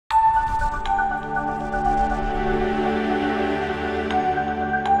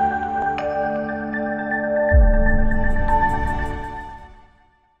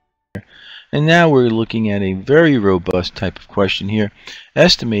And now we're looking at a very robust type of question here,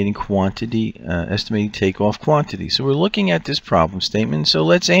 estimating quantity, estimating takeoff quantity. So we're looking at this problem statement. So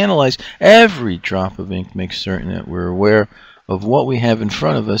let's analyze every drop of ink, make certain that we're aware of what we have in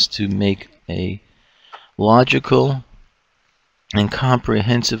front of us to make a logical and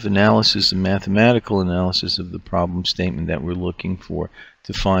comprehensive analysis and mathematical analysis of the problem statement that we're looking for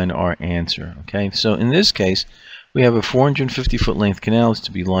to find our answer. Okay, so in this case, we have a 450-foot length canal is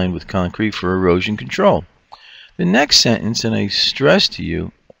to be lined with concrete for erosion control. The next sentence, and I stress to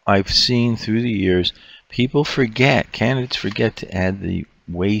you, I've seen through the years, candidates forget to add the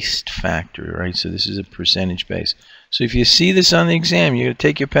waste factor, right? So this is a percentage base. So if you see this on the exam, you're going to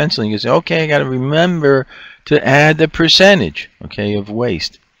take your pencil and you say, okay, I got to remember to add the percentage, okay, of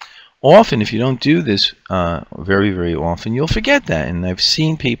waste. Often, if you don't do this very, very often, you'll forget that. And I've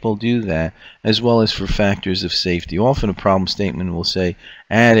seen people do that, as well as for factors of safety. Often a problem statement will say,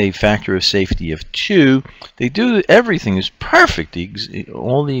 add a factor of safety of 2. They do, everything is perfect.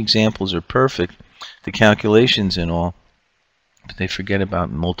 All the examples are perfect, the calculations and all, but they forget about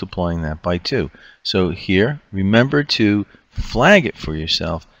multiplying that by 2. So here, remember to flag it for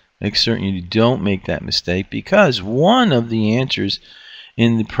yourself. Make certain you don't make that mistake, because one of the answers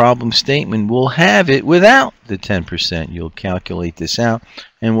in the problem statement will have it without the 10%. You'll calculate this out,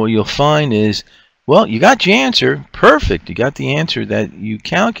 and what you'll find is, well, you got your answer, perfect. You got the answer that you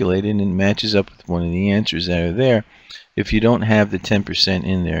calculated, and it matches up with one of the answers that are there. If you don't have the 10%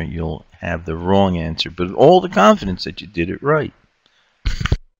 in there, you'll have the wrong answer, but all the confidence that you did it right.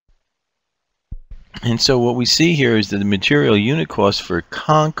 And so what we see here is that the material unit cost for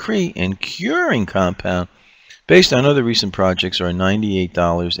concrete and curing compound based on other recent projects are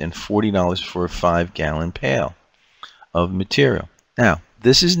 $98 and $40 for a 5-gallon pail of material. Now,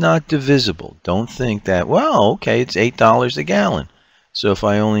 this is not divisible. Don't think that, well, okay, it's $8 a gallon. So if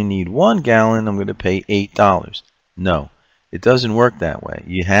I only need 1 gallon, I'm going to pay $8. No, it doesn't work that way.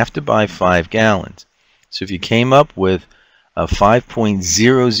 You have to buy 5 gallons. So if you came up with a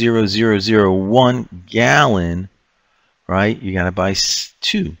 5.00001 gallon, right, you got to buy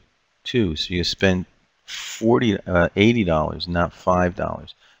 2. So you spend $80, not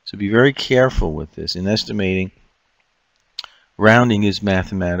 $5. So be very careful with this. In estimating, rounding is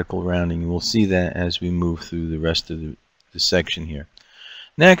mathematical rounding. We'll see that as we move through the rest of the section here.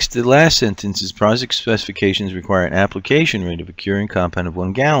 Next, the last sentence is project specifications require an application rate of a curing compound of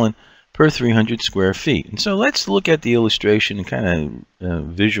 1 gallon per 300 square feet. And so let's look at the illustration and kind of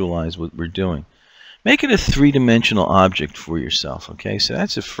visualize what we're doing. Make it a 3-dimensional object for yourself. Okay, so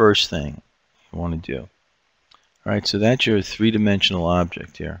that's the first thing you want to do. All right, so that's your 3-dimensional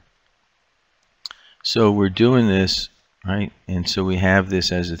object here. So we're doing this, right? And so we have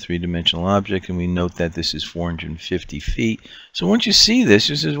this as a 3-dimensional object, and we note that this is 450 feet. So once you see this,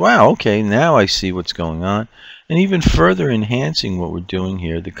 you say, wow, okay, now I see what's going on. And even further enhancing what we're doing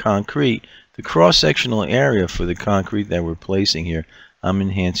here, the concrete, the cross-sectional area for the concrete that we're placing here, I'm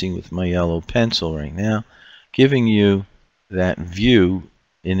enhancing with my yellow pencil right now, giving you that view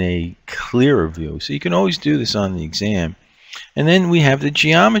in a clearer view. So you can always do this on the exam. And then we have the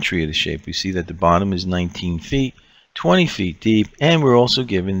geometry of the shape. We see that the bottom is 19 feet, 20 feet deep, and we're also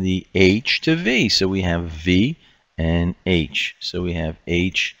given the H to V. So we have V and H. So we have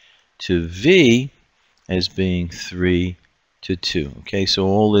H to V as being 3 to 2. Okay, so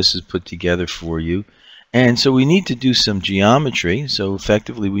all this is put together for you. And so we need to do some geometry. So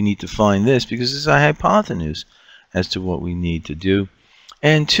effectively we need to find this because it's a hypotenuse as to what we need to do.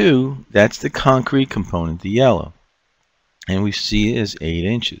 And 2, that's the concrete component, the yellow. And we see it as 8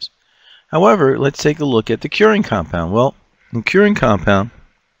 inches. However, let's take a look at the curing compound. Well, the curing compound,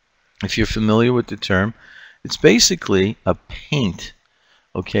 if you're familiar with the term, it's basically a paint.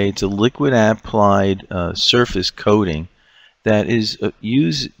 Okay, it's a liquid applied surface coating that is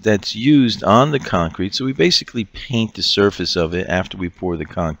that's used on the concrete. So we basically paint the surface of it after we pour the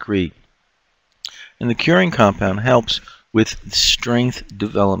concrete. And the curing compound helps with strength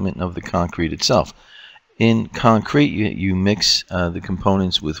development of the concrete itself. In concrete, you mix the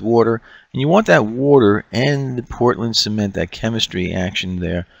components with water, and you want that water and the Portland cement, that chemistry action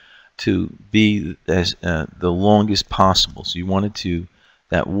there, to be as the longest possible. So you want it to,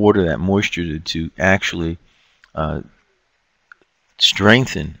 that water, that moisture, to actually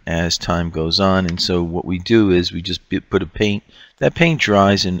strengthen as time goes on. And so what we do is we just put a paint. That paint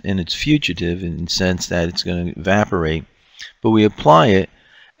dries and it's fugitive in the sense that it's going to evaporate. But we apply it,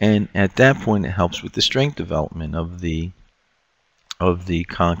 and at that point it helps with the strength development of the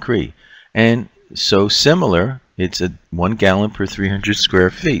concrete. And so similar, it's a 1 gallon per 300 square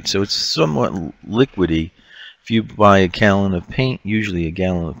feet. So it's somewhat liquidy If you buy a gallon of paint, usually a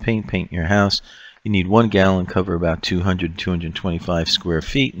gallon of paint your house, you need 1 gallon, cover about 200 225 square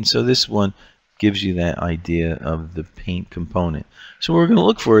feet, and so this one gives you that idea of the paint component. So what we're going to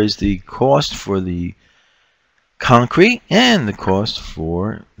look for is the cost for the concrete and the cost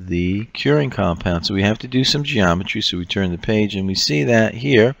for the curing compound. So we have to do some geometry, so we turn the page and we see that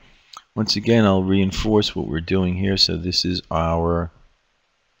here. Once again, I'll reinforce what we're doing here. So this is our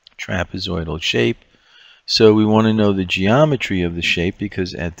trapezoidal shape. So we want to know the geometry of the shape,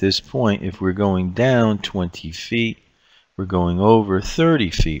 because at this point, if we're going down 20 feet, we're going over 30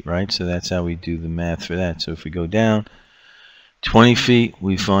 feet, right? So that's how we do the math for that. So if we go down 20 feet,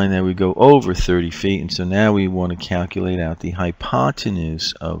 we find that we go over 30 feet, and so now we want to calculate out the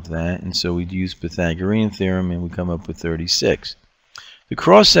hypotenuse of that, and so we use Pythagorean theorem and we come up with 36. The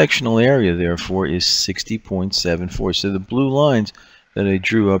cross-sectional area, therefore, is 60.74. So the blue lines that I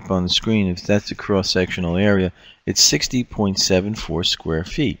drew up on the screen, if that's the cross-sectional area, it's 60.74 square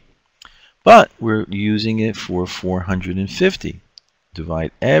feet. But we're using it for 450.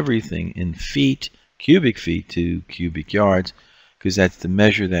 Divide everything in feet, cubic feet, to cubic yards, because that's the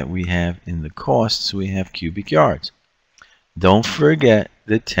measure that we have in the cost, so we have cubic yards. Don't forget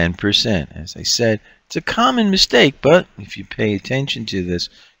the 10%. As I said, it's a common mistake, but if you pay attention to this,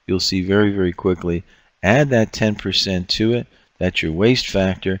 you'll see very, very quickly. Add that 10% to it. That's your waste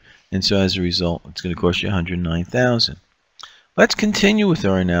factor, and so as a result, it's going to cost you $109,000. Let's continue with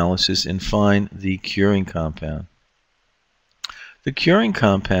our analysis and find the curing compound. The curing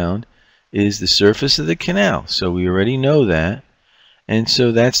compound is the surface of the canal, so we already know that, and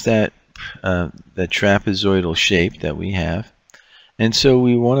so that's that trapezoidal shape that we have. And so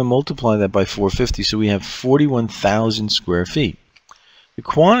we want to multiply that by 450, so we have 41,000 square feet. The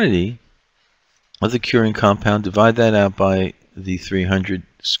quantity of the curing compound, divide that out by the 300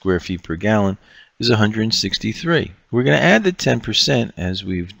 square feet per gallon, is 163. We're going to add the 10% as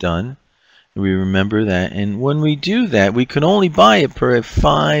we've done. We remember that, and when we do that, we can only buy it per a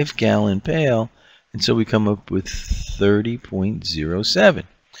 5-gallon pail, and so we come up with 30.07.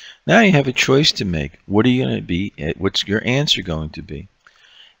 Now you have a choice to make. What are you going to be? What's your answer going to be?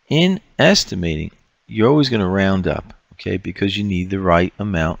 In estimating, you're always going to round up, okay, because you need the right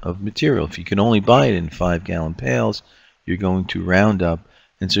amount of material. If you can only buy it in 5-gallon pails, you're going to round up,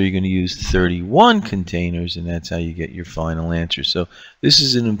 and so you're going to use 31 containers, and that's how you get your final answer. So this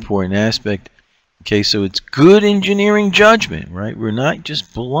is an important aspect. Okay, so it's good engineering judgment, right? We're not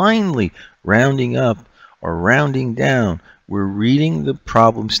just blindly rounding up or rounding down. We're reading the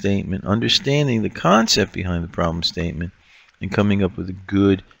problem statement, understanding the concept behind the problem statement, and coming up with a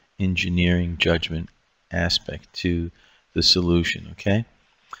good engineering judgment aspect to the solution, okay?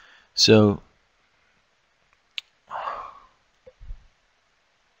 So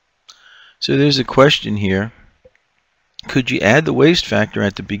there's a question here. Could you add the waste factor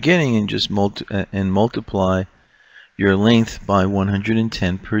at the beginning and just multiply your length by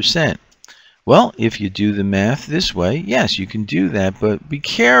 110%? Well, if you do the math this way, yes, you can do that, but be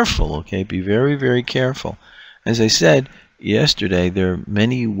careful, okay? Be very, very careful. As I said yesterday, there are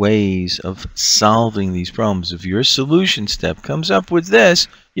many ways of solving these problems. If your solution step comes up with this,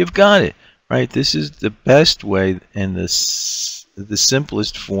 you've got it, right? This is the best way and the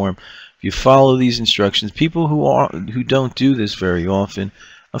simplest form. If you follow these instructions, people who don't do this very often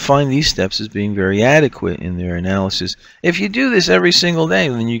find these steps as being very adequate in their analysis. If you do this every single day,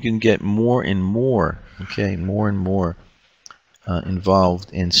 then you can get more and more, okay, more and more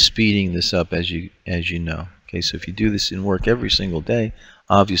involved in speeding this up, as you know. Okay, so if you do this in work every single day,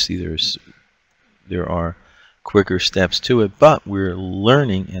 obviously there are quicker steps to it, but we're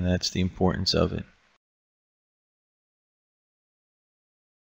learning, and that's the importance of it.